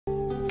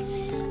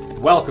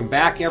Welcome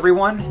back,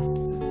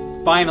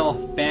 everyone.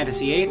 Final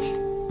Fantasy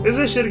VIII. Is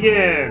this shit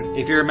again?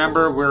 If you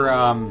remember, we're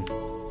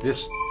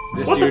this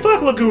what dude the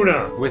fuck,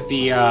 Laguna? with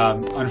the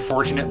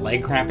unfortunate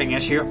leg cramping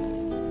issue,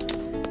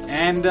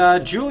 and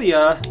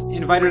Julia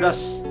invited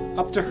us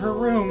up to her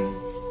room.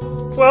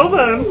 Well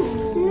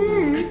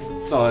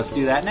then. So let's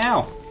do that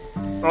now.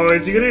 Oh,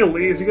 is he gonna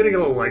leave? Is he gonna get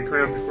a leg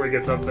cramp before he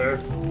gets up there?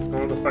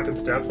 Going the fucking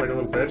steps like a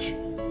little bitch?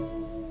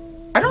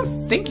 I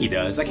don't think he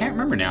does. I can't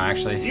remember now,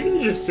 actually. Even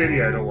in just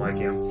City, I don't like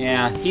him.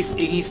 Yeah,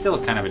 he's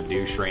still kind of a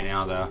douche right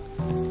now, though.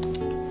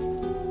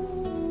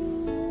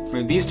 I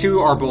mean, these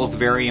two are both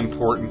very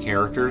important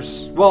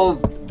characters. Well,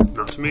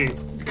 Not to me.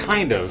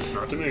 kind of.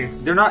 Not to me.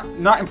 They're not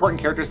important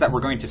characters that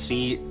we're going to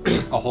see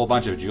a whole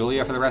bunch of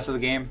Julia for the rest of the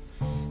game.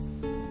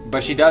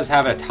 But she does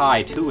have a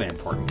tie to an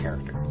important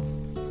character,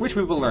 which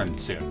we will learn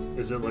soon.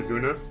 Is it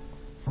Laguna?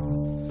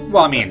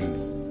 Well, I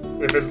mean,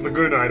 If it's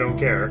Laguna, I don't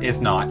care. it's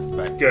not,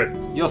 but Good.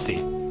 you'll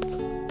see.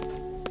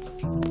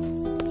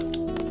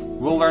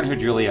 We'll learn who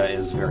Julia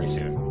is very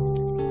soon.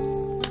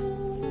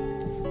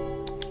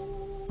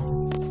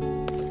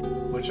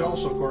 Which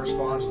also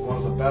corresponds with one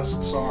of the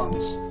best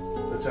songs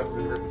that's ever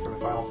been written for the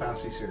Final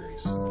Fantasy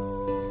series.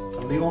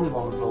 I'm the only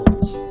one with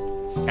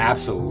vocals.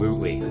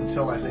 Absolutely.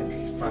 Until I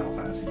think Final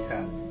Fantasy X. I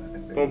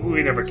think Well,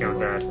 we never count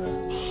that.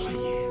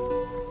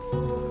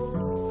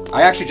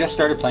 I actually just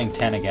started playing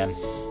 10 again.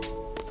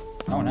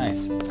 Oh,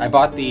 nice. I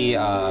bought the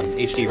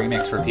HD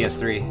remix for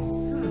PS3.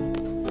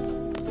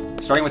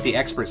 Starting with the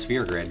Expert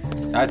Sphere Grid.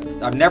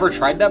 I've never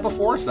tried that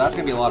before, so that's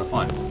going to be a lot of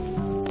fun.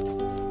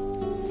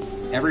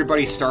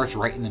 Everybody starts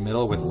right in the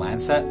middle with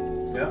Lancet,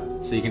 Yeah.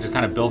 so you can just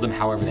kind of build them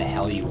however the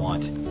hell you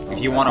want. If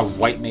you want a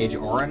White Mage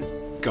Orin,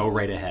 go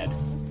right ahead.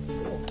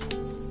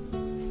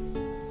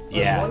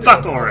 Yeah,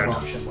 Fuck what Orin. the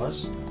option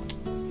was.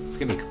 it's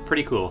going to be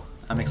pretty cool.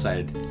 I'm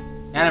excited.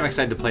 And I'm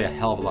excited to play a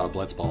hell of a lot of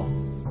Blitzball.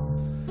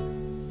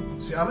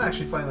 See, I'm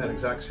actually playing that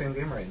exact same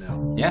game right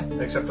now. Yeah?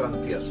 Except on the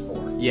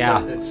PS4. Yeah.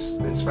 But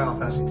it's Final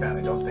Fantasy X.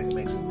 I don't think it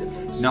makes a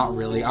difference. Not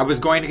really. I was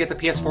going to get the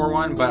PS4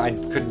 one, but I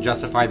couldn't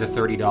justify the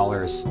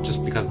 $30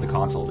 just because of the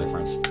console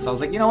difference. So I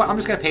was like, you know what? I'm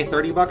just going to pay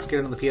 $30, get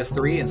it on the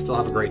PS3, and still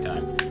have a great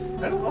time.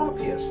 I don't own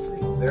a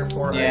PS3.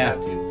 Therefore, I Yeah.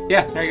 had to.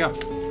 Yeah, there you go.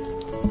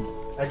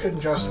 I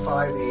couldn't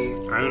justify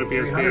the I own a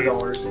PSP.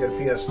 $300 to get a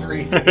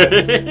PS3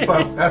 to get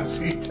Final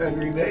Fantasy X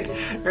remake.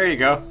 There you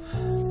go.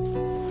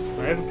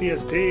 I have a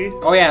PSP.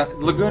 Oh yeah,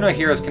 Laguna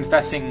here is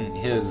confessing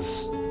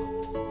his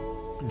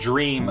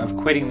dream of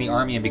quitting the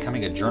army and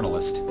becoming a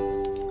journalist.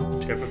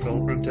 Typical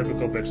bitch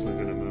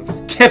Laguna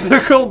move.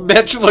 Typical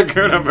bitch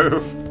Laguna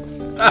move.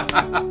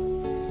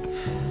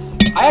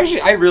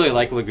 I really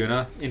like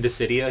Laguna in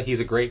Dissidia. He's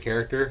a great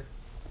character.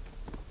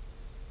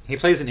 He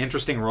plays an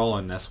interesting role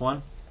in this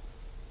one.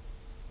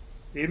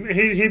 He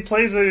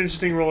plays an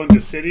interesting role in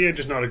Dissidia,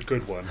 just not a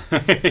good one.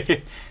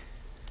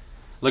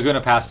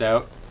 Laguna passed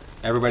out.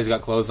 Everybody's got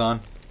clothes on.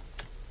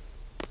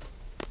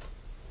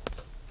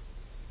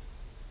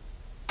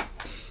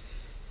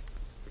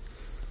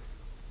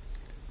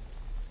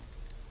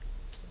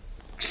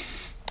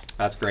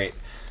 That's great.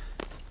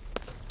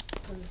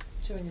 I was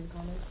showing you the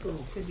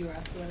comments because you were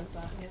asking what I was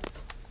laughing at.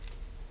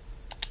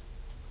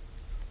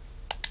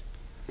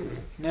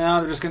 Now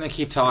they're just going to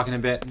keep talking a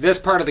bit. This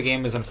part of the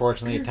game is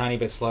unfortunately a tiny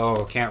bit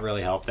slow. Can't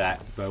really help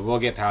that, but we'll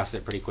get past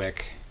it pretty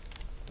quick.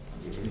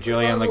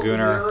 Julia and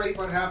Laguna are... Narrate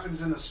what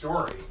happens in the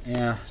story.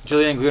 Yeah,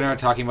 Julia and Laguna are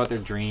talking about their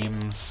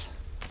dreams.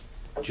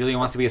 Julia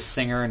wants to be a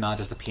singer, not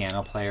just a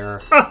piano player.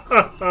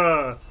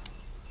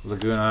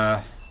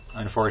 Laguna,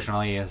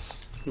 unfortunately, is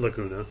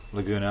Laguna.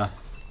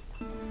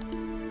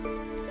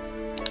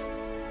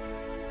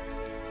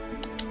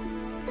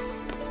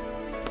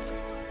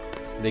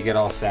 They get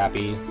all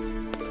sappy.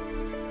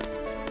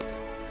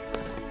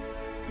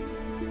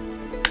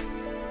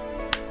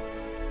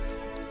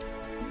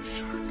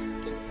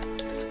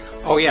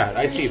 Oh yeah,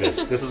 I see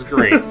this. This is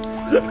great.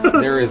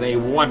 There is a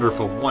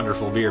wonderful,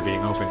 wonderful beer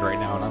being opened right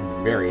now, and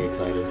I'm very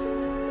excited.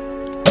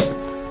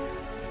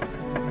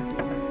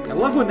 I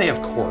love when they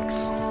have corks.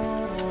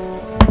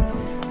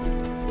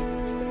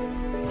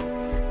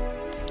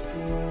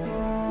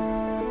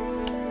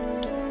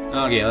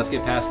 Okay, let's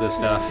get past this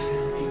stuff.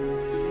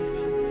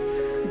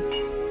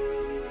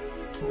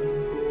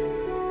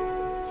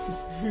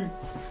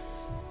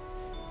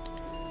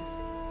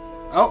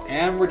 Oh,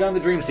 and we're done the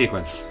dream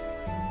sequence.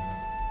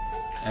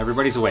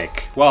 Everybody's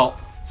awake. Well,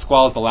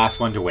 Squall's the last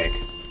one to wake.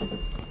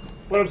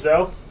 What up,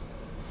 Zell?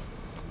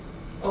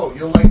 Oh,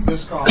 you'll like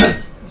this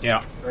comment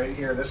Yeah. right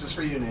here. This is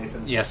for you,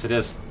 Nathan. Yes, it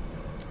is.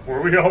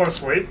 Were we all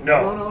asleep?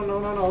 No.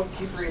 No.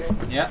 Keep reading.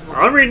 Yeah.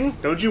 I'm reading.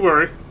 Don't you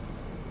worry.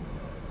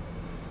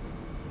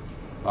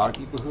 A lot of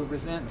people who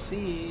resent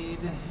Seed.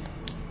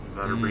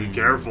 Better be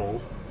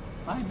careful.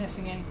 Am I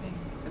missing anything?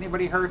 Is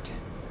anybody hurt?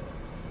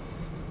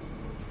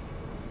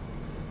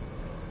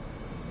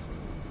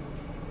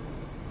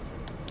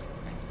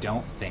 I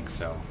don't think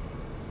so.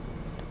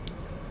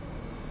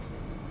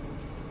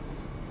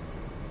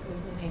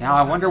 Where's the Nathan Now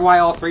I wonder why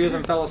all three of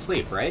them fell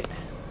asleep, right?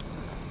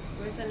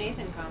 Where's the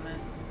Nathan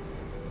comment?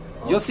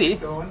 You'll see.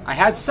 Keep going. I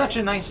had such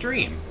a nice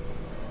dream.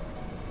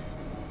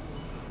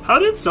 How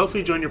did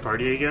Selfie join your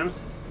party again?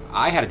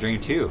 I had a dream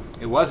too.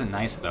 It wasn't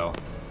nice though.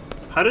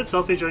 How did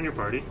Selfie join your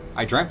party?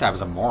 I dreamt I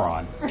was a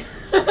moron.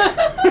 There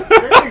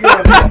you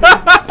go.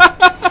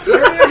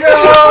 There you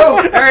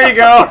go. There you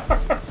go.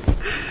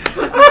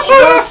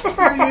 Just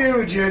for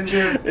you,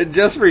 Ginger.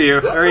 Just for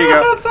you. There you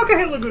go. Fuck, I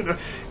hate Laguna.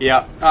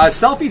 Yeah.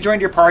 Selfie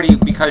joined your party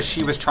because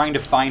she was trying to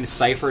find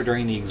Cypher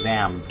during the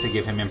exam to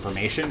give him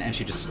information, and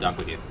she just stuck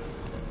with you.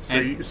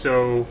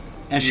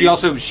 And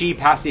she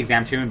passed the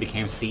exam too and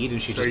became seed,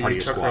 and she's just part of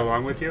your took squad. her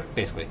along with you?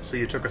 Basically. So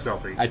you took a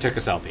selfie. I took a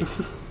selfie.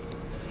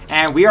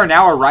 And we are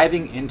now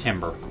arriving in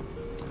Timber.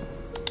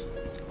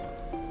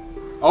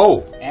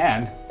 Oh,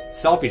 and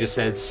Selfie just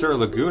said Sir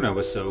Laguna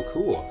was so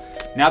cool.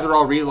 Now they're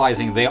all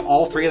realizing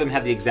all three of them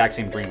had the exact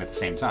same dream at the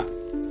same time.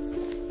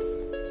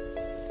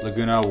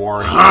 Laguna,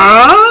 Warren...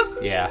 Huh?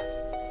 Yeah.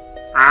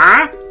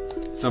 Huh?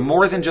 So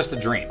more than just a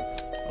dream.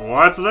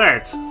 What's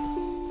that?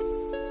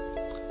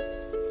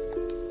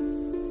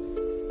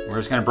 We're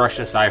just going to brush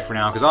this aside for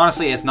now, because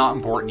honestly, it's not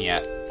important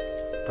yet.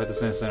 Put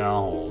this incident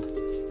on hold.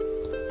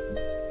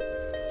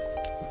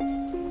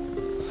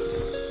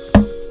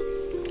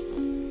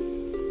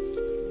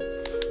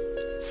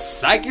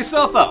 Psych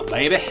yourself up,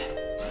 baby.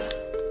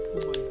 Oh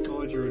my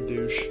god, you're a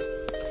douche.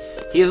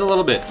 He is a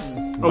little bit.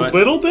 A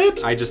little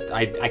bit? I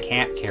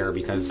can't care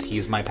because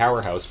he's my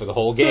powerhouse for the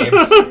whole game.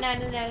 Not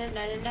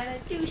a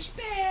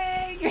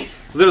douchebag.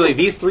 Literally,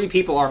 these three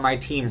people are my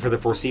team for the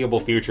foreseeable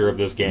future of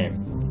this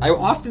game. I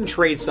often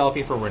trade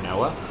Selfie for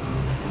Renoa,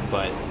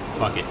 but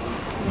fuck it.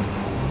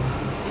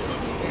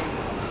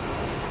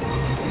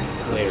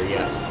 Later,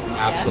 yes.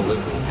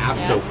 Absolutely.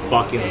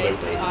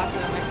 Absolutely.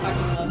 Awesome. I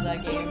fucking love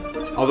that game.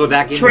 Although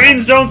that game...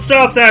 Trains don't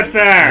stop that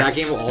fast!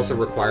 That game will also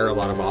require a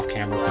lot of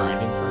off-camera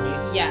grinding from me.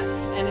 Yes,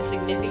 and a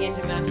significant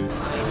amount of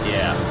time.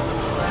 Yeah.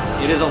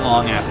 It is a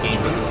long-ass game,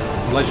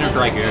 but Legend of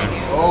Dragoon.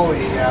 Oh,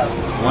 yes.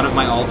 One of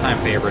my all-time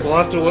favorites. We'll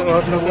have to wait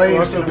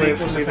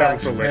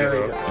attacks until very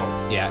later.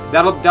 difficult. Yeah,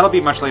 that'll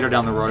be much later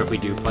down the road if we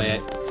do play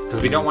it.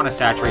 Because we don't want to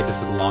saturate this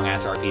with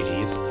long-ass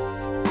RPGs.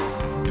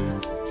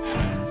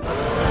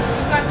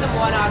 We've got some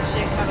one-off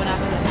shit coming up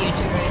in the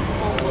future, and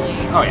hopefully...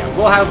 Oh yeah,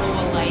 we'll have...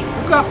 like...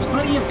 We've got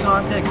plenty of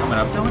content coming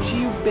up, don't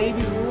you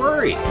babies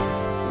worry.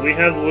 We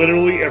have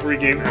literally every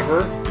game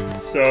ever,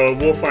 so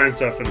we'll find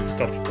stuff and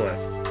stuff to play.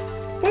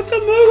 But the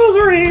Muggles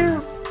are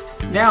here!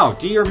 Now,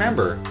 do you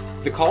remember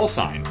the call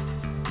sign?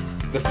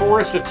 The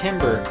forests of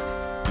Timber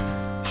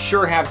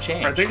sure have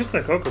changed. I think it's the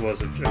Kokobos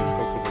that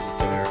Kokobos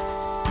there.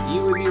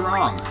 You would be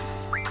wrong.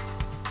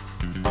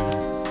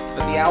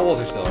 But the owls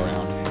are still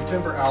around.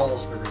 Timber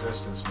Owls, the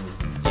resistance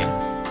movement. Yep.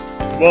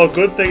 Well,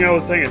 good thing I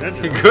was paying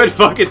attention. Good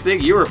fucking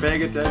thing you were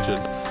paying attention.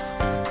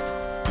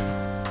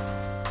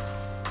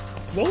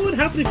 What would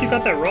happen if you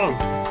got that wrong?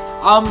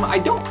 I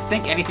don't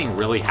think anything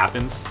really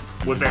happens.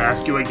 Would they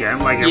ask you again,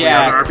 like every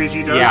other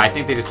RPG does? Yeah, I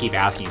think they just keep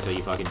asking until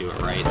you fucking do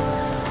it right.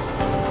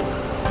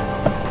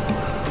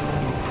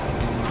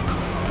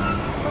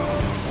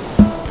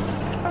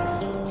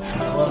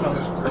 I love how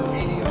there's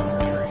graffiti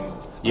on your tree.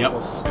 Yep.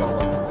 With a skull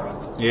up the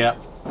front. Yep.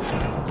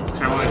 It's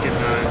kind of like in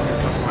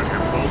Pokemon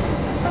Emerald.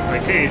 It's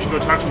like, hey, you should go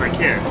talk to my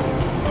kid.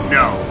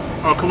 No.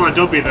 Oh, come on,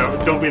 don't be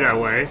that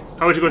way.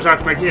 How would you go talk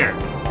to my kid?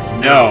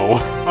 No.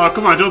 Oh,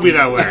 come on, don't be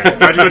that way.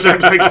 How'd you go talk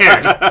to my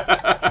kid?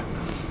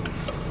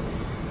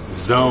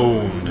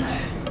 Zone.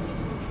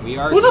 We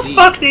are Who the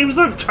fuck names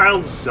their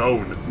child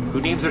Zone?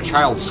 Who names their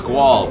child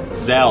Squall,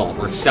 Zell,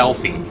 or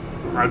Selfie?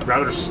 I'd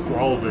rather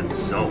Squall than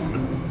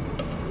Zone.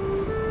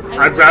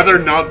 I'd rather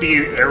not be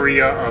an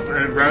area of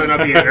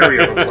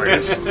a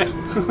place.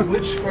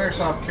 Which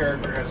Squaresoft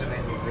character has a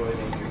name you really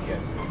named your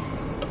kid?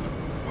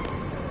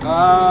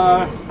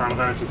 Final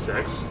Fantasy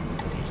VI.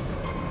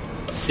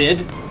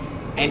 Sid?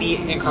 Any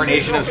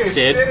incarnation of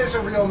Sid? Sid is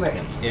a real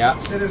name. Yeah.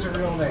 Sid is a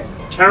real name.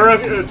 Terra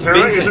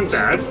isn't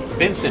bad.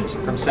 Vincent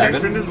from 7.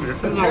 Vincent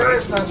But is Terra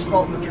is not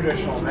spelled in the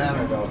traditional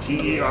manner, though.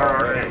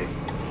 Terra.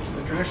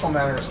 The traditional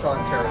manner of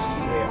spelling Terra is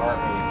Tara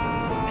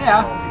for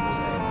Yeah. people's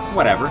names.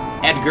 Whatever.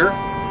 Edgar.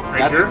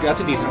 Edgar?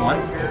 That's a decent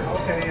one.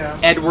 Okay, yeah.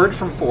 Edward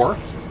from 4.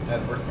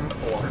 Edward from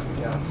 4,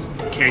 yes.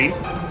 Kane.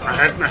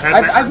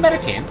 I've met a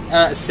Kane.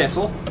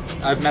 Cecil.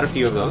 I've met a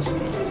few of those.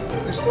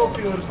 There's still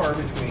few and far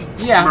between.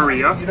 Yeah.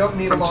 Maria. You don't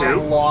need a from lot 2.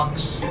 of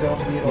locks. You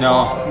don't need a No.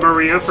 lot of...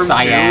 Maria from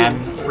Cyan.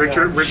 2.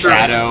 Richard.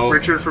 Shadow.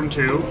 Richard from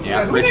 2.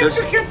 Yeah, Who Richard. names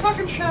your kid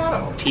fucking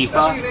Shadow? Tifa. That's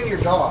what you name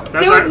your dog.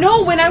 That's Dude, not-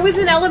 no, when I was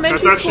in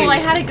elementary That's school,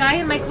 actually- I had a guy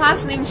in my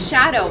class named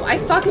Shadow. I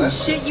fucking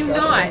That's shit you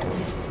disgusting.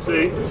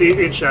 not. See,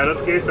 in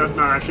Shadow's case, that's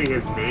not actually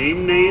his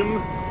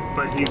name,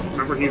 but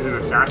he's an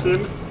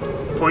assassin.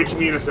 Point to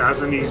me an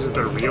assassin, he uses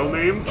their real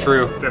name.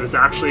 True. That is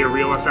actually a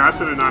real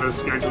assassin and not a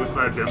scantily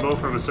clad bimbo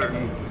from a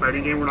certain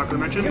fighting game we're not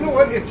going to mention. You know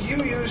what? If you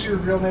use your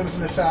real name as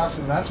an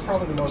assassin, that's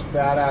probably the most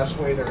badass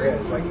way there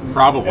is. Like,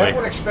 Probably.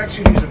 everyone expects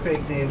you to use a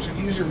fake name, so if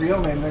you use your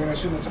real name, they're going to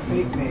assume it's a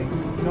fake name.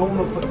 No one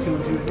will put 2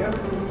 and 2 together.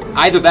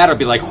 Either that or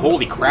be like,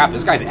 holy crap,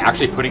 this guy's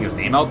actually putting his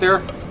name out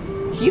there?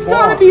 He's Well,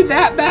 gotta be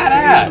that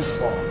badass.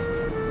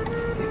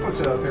 He puts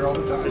it out there all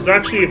the time. There's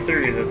actually a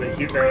theory that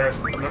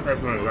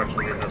that's not his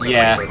actual name. That's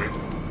Yeah. actually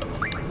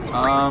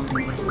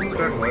What's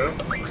that, Leo?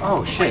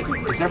 Oh shit,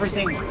 is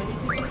everything...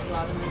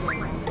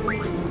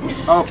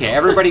 Okay,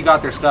 everybody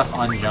got their stuff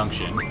on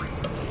Junction.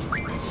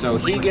 So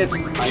he gets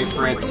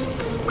Ifrit,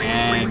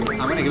 and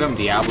I'm gonna give him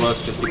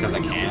Diablos just because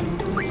I can.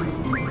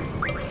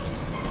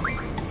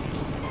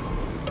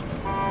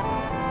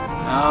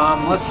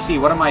 Let's see,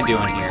 what am I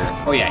doing here?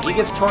 Oh yeah, he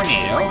gets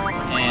Tornado,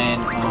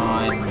 and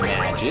on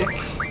Magic...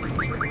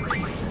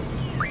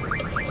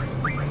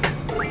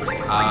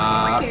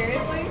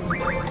 Seriously?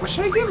 What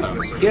should I give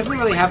him? He doesn't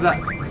really have that...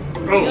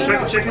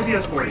 Oh, check in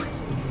PS40.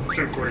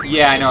 Check for it.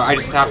 Yeah, I know, I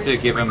just have to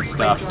give him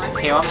stuff.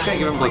 Okay, well, I'm just gonna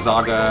give him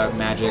Blizzaga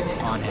Magic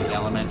on his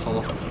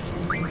Elemental.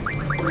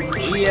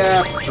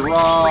 GF,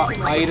 draw,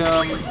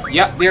 item...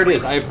 Yep, there it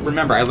is. I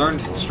remember, I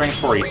learned Strength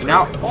 40. So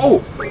now...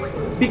 Oh!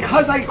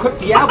 Because I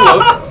equipped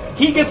Diablos,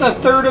 he gets a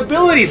third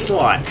ability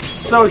slot.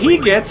 So he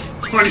gets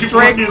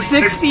Strength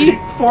 60,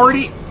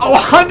 40...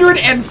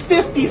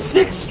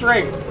 156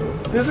 Strength!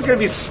 This is gonna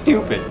be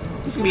stupid.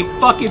 This is gonna be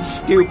fucking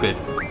stupid.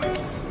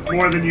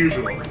 More than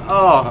usual.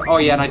 Oh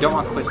yeah, and I don't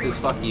want Quista's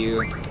fuck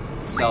you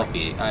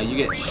selfie. You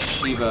get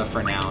Shiva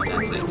for now, and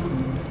that's it.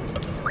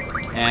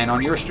 And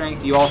on your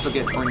strength, you also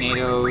get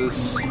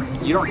Tornadoes.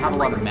 You don't have a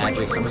lot of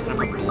magic, so I'm just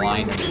gonna put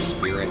Blind on your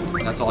spirit.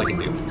 That's all I can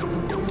do.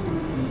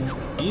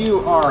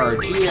 You are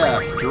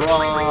GF,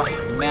 draw,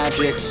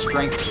 magic,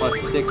 strength plus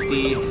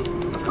 60.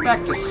 Let's go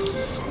back to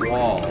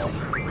Squall.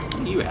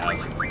 What do you have? I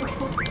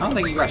don't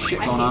think you got shit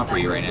going on for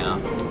you right now.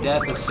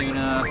 Death,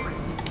 Asuna,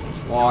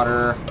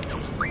 water.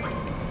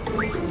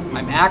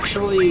 I'm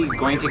actually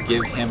going to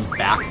give him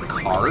back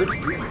card.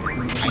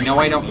 I know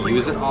I don't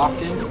use it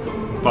often,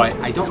 but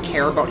I don't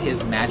care about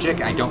his magic.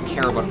 I don't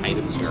care about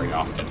items very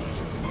often.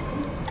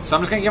 So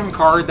I'm just going to give him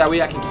card. That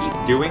way I can keep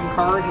doing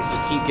card,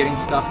 just keep getting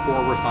stuff for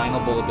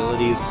refinable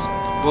abilities.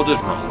 We'll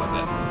just roll with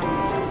it.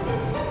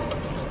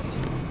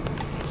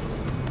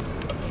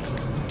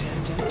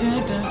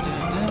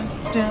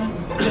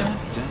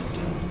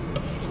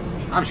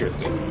 I'm sure it's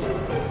good.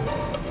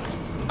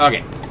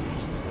 Okay.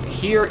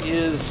 Here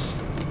is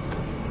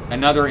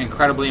another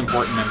incredibly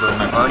important member of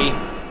my party.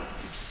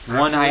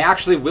 One I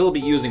actually will be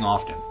using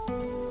often.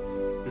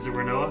 Is it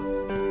Renoa?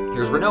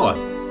 Here's Renoa.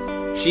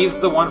 She's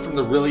the one from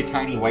the really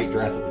tiny white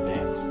dress at the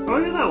dance. Oh,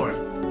 yeah, that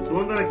one. The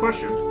one that I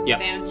questioned. Yep.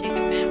 Bound chicken,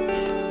 bound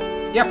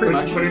chicken. Yeah, pretty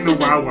much. Putting the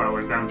Wow Wow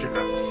in Bound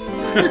Chicken.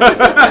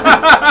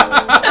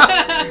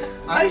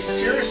 I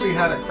seriously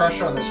had a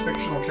crush on this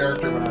fictional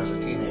character when I was a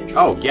teenager.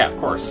 Oh, yeah, of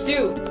course.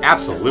 Dude.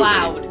 Absolutely.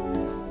 Cloud.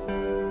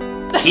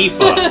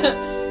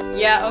 Tifa.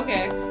 Yeah,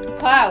 okay.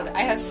 Cloud.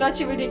 I have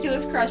such a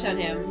ridiculous crush on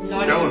him.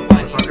 Not Zealous, even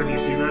funny. motherfucker. Have you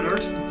seen that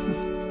art?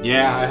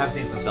 Yeah, I have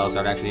seen some Cell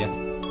Start actually, yeah.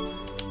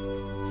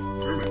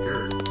 Oh my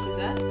god. Who's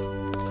that?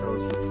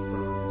 Zealous from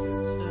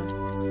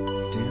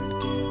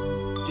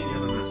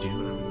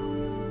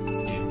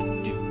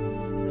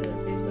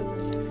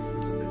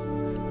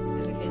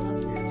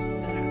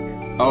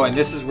Oh, and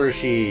this is where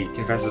she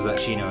confesses that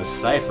she knows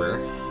Cypher.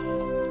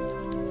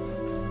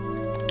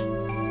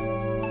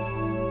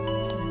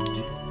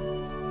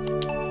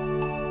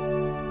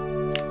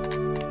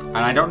 And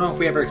I don't know if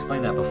we ever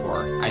explained that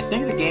before. I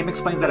think the game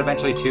explains that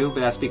eventually too,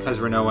 but that's because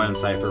Renoa and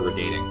Cypher were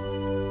dating.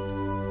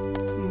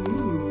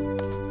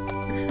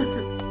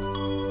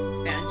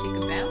 Bound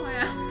chicken, bound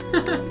wow.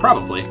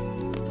 Probably.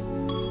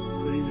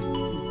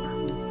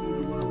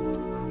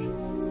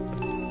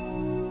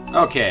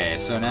 Okay,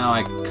 so now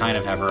I kind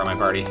of have her on my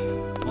party.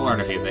 We'll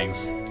learn a few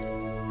things.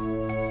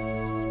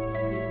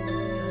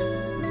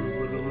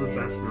 Was one of the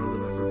best known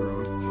that I've ever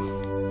grown.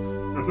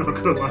 I'm not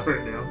gonna lie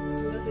right now.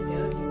 Close it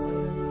down if you want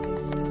him to say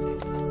something.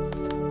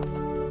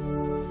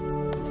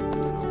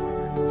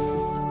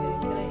 Okay,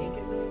 can I ink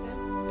it really fast?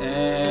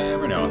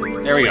 Renoa.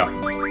 There we go.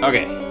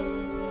 Okay.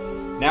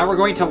 Now we're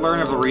going to learn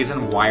of the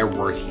reason why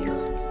we're here.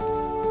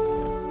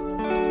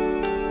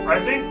 I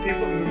think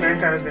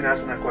mankind has been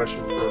asking that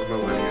question for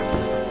millennia.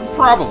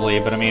 Probably,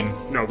 but I mean...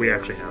 No, we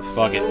actually have.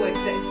 Fuck it.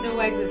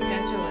 So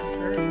existential it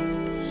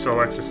hurts.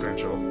 So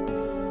existential.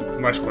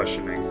 Much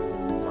questioning.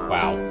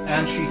 Wow.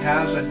 And she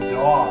has a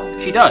dog.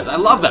 She does. I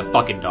love that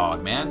fucking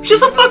dog, man.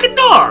 She's a fucking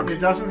dog! It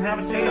doesn't have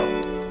a tail.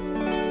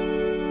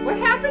 What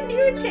happened to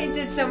your tail?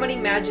 Did somebody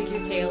magic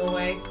your tail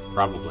away?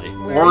 Probably.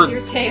 Where's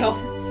your tail?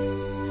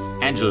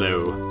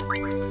 Angelo.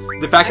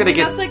 The fact that it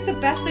gets... That's like the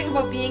best thing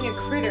about being a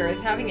critter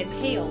is having a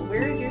tail.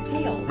 Where is your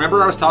tail?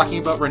 Remember I was talking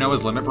about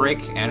Renoa's Limit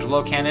Break,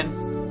 Angelo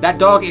cannon? That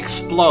dog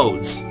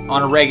explodes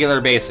on a regular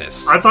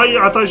basis. I thought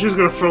she was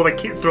gonna throw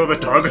the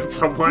dog at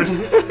someone.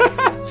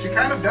 She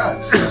kind of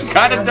does.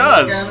 Kind of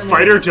does.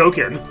 Fighter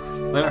token.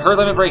 Her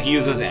Limit Break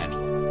uses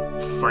Angelo.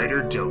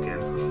 Fighter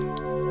token.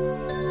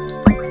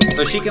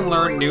 So she can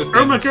learn new things.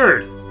 Oh my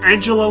god!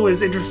 Angelo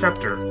is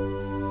Interceptor.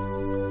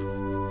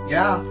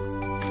 Yeah.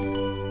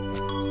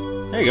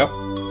 There you go.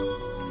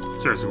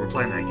 Seriously, we're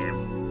playing that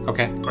game.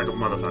 Okay. Like a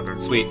motherfucker.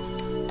 Sweet.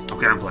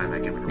 Okay, I'm playing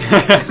that game.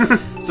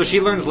 So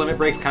she learns limit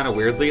breaks kind of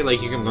weirdly. Like,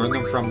 you can learn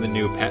them from the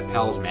new Pet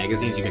Pals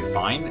magazines you can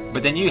find,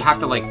 but then you have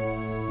to, like,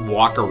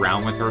 walk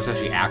around with her so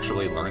she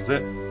actually learns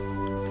it.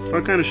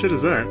 What kind of shit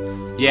is that?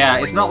 Yeah,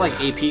 it's not like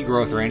AP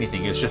growth or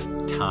anything, it's just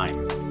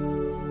time.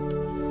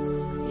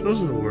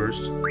 Those are the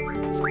worst.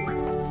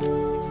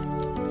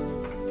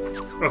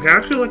 Okay, I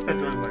actually like that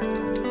drawing by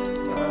itself.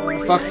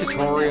 Fuck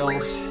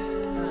tutorials.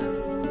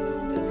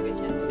 There's a good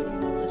chance of me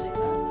publishing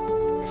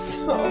that.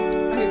 So, I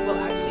will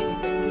actually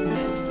need to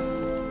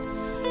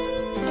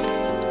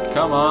consent.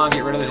 Come on,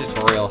 get rid of the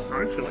tutorial. I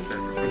actually like that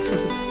drawing.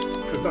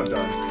 It's not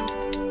done.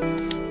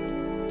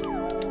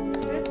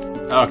 It's good.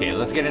 Okay,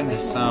 let's get into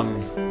some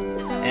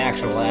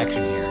actual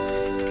action here.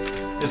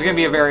 This is going to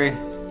be a very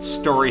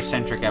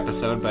story-centric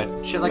episode,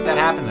 but shit like that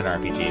happens in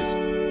RPGs.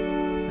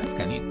 That's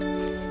kind of neat.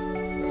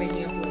 We're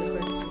making a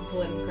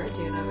political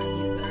cartoon of him.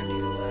 He's our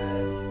new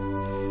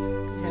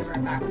head of our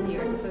faculty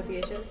arts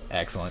association.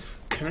 Excellent.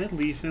 Can I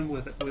leave him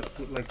with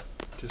like,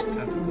 just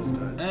after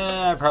closed eyes?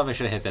 I probably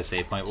should have hit that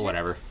save point, but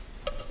whatever.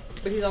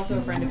 But he's also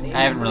a friend of Nathan.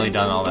 I haven't really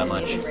done all that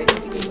much.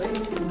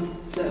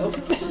 So.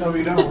 No, but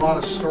you've done a lot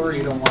of story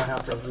you don't want to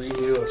have to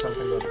redo if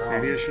something goes wrong.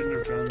 Maybe I shouldn't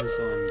have drawn this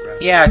on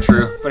graphic. Yeah,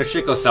 true. But if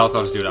shit goes south,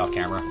 I'll just do it off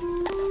camera.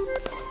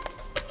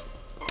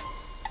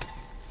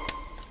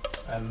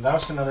 And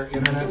thus another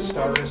internet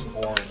star is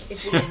born.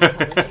 If we end up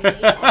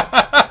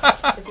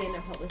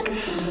publishing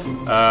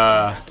it,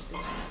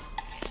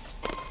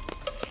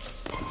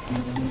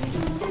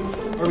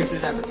 Where are we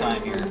sitting at the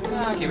time here?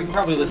 Okay, we can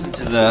probably listen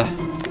to the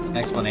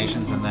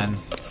explanations and then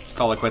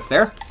call it quits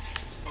there.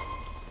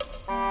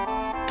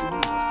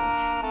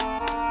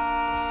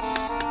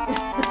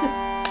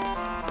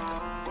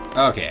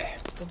 Okay.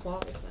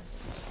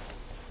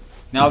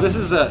 Now this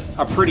is a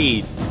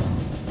pretty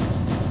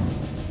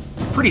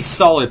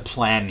solid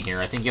plan here.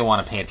 I think you'll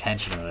want to pay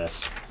attention to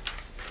this.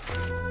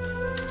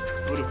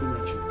 What if we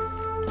mention it?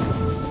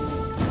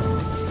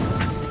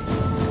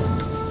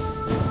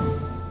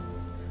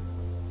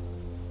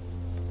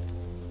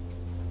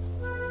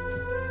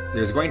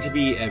 There's going to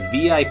be a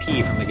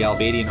VIP from the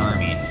Galbadian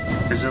army.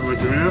 Is it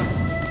Laguna?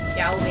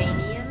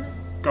 Galbanian?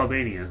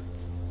 Galbania.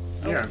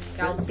 Yeah.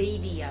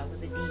 Galbadia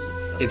with a D.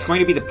 Okay. It's going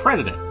to be the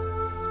president.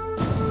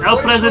 El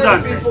Place where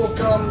Presidente. people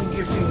come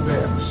gifting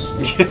bears.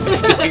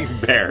 Gifting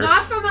bears.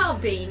 Not from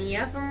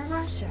Albania, from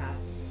Russia.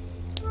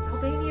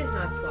 Albania's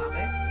not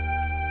Slavic.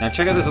 Now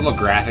check out this little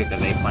graphic that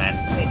they planned.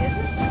 Wait, is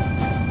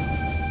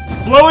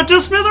it? Blow it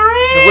to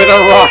smithereens! With a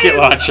rocket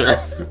launcher.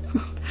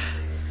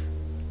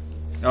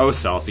 Oh,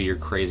 Selfie, you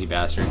crazy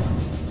bastard.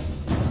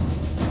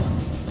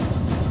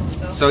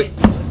 So,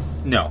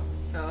 no.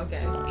 Oh,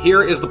 okay.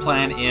 Here is the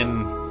plan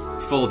in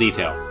full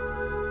detail.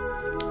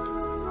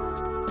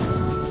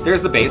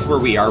 There's the base where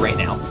we are right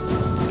now.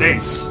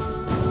 Base.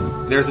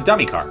 There's a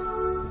dummy car.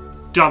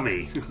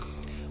 Dummy.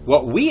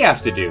 What we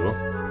have to do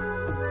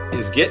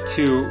is get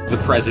to the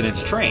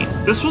president's train.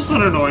 This was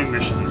an annoying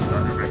mission in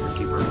Thunder Record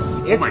Keeper.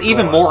 It's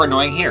even more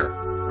annoying here.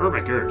 Oh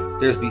my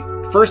god. There's the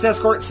first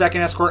escort,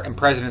 second escort, and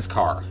president's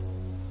car.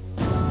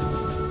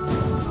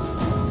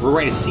 We're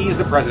going to seize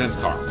the president's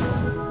car.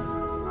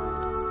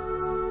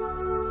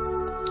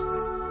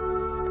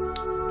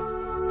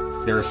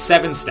 There are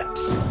 7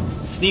 steps.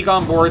 Sneak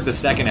on board the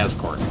second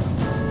escort.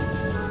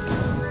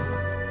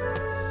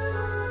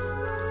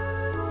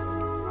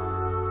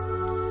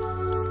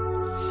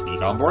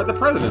 Sneak on board the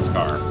president's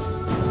car.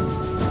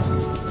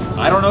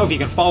 I don't know if you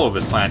can follow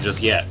this plan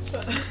just yet.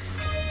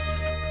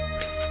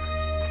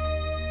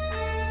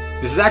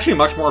 This is actually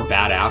much more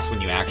badass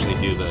when you actually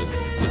do the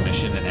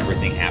mission and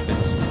everything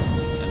happens.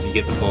 And you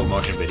get the full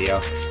motion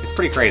video. It's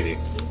pretty crazy.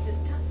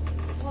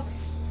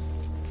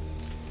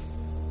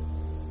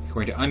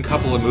 You're going to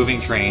uncouple a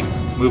moving train,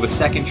 move a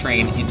second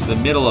train into the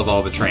middle of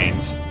all the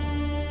trains,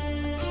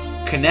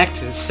 connect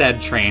said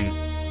train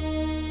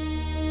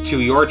to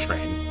your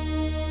train,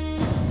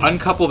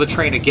 uncouple the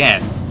train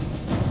again,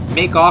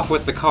 make off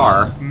with the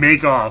car,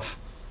 Make off.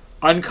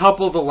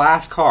 uncouple the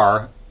last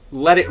car,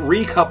 let it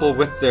recouple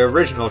with the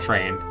original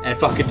train, and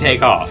fucking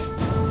take off.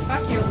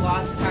 Fuck your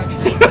laws of how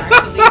trains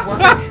actually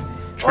work.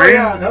 Oh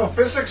yeah, no,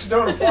 physics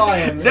don't apply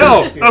in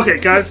No! this game. Okay,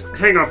 guys,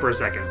 hang on for a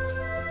second.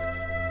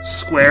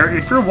 Square,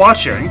 if you're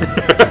watching,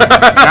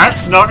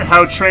 that's not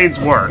how trains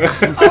work.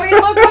 Oh wait,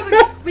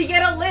 look, we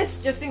get a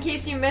list just in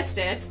case you missed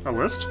it. A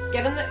list?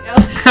 Get in the.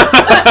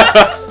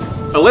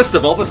 A list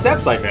of all the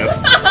steps I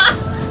missed.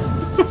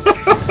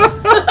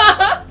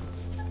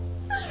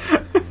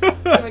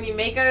 When you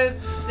make a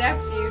step,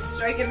 do you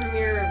strike it from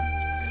your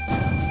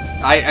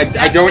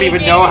I don't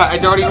even know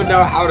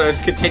how to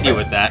continue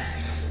with that.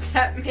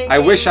 step making? I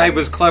wish I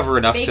was clever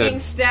enough making to.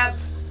 step.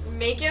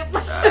 Make it.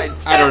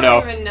 I don't know.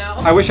 I don't even know.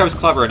 I wish I was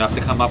clever enough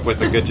to come up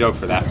with a good joke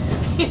for that.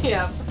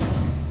 Yeah.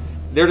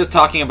 They're just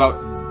talking about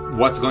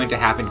what's going to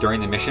happen during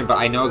the mission, but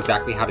I know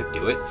exactly how to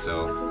do it,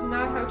 so This is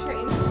not how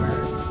trains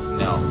work.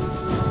 no.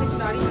 Like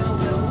not even a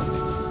little.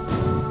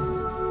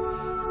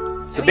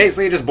 So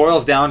basically, it just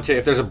boils down to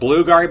if there's a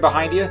blue guy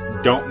behind you,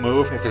 don't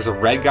move. If there's a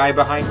red guy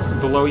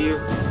below you,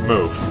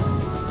 move.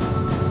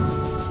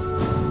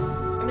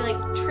 I mean, like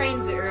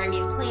planes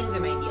are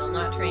my deal,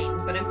 not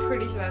trains. But I'm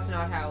pretty sure that's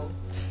not how.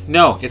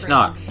 No, it's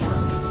not. trains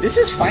work. This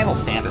is Final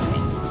Fantasy.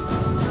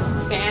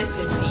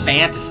 Fantasy.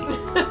 Fantasy.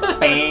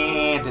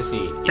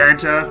 Fantasy.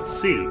 Fanta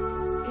C.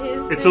 It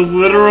It's a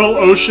literal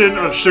ocean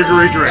of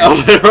sugary drink. A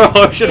literal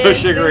ocean of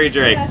sugary Is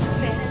this drink. just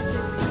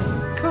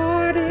fantasy?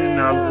 Caught In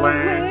a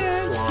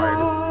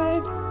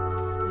landslide.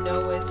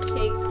 Noah's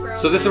cake from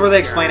So this is where they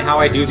explain how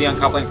I do the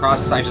uncoupling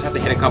process. I just have to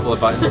hit a couple of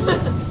buttons.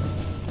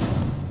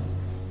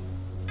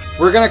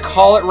 We're going to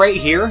call it right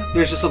here.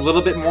 There's just a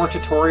little bit more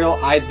tutorial.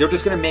 They're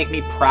just going to make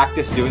me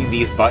practice doing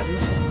these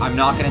buttons. I'm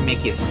not going to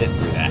make you sit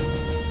through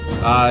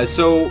that.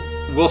 So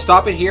we'll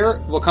stop it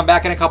here. We'll come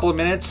back in a couple of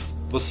minutes.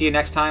 We'll see you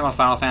next time on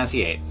Final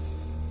Fantasy VIII.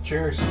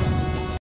 Cheers.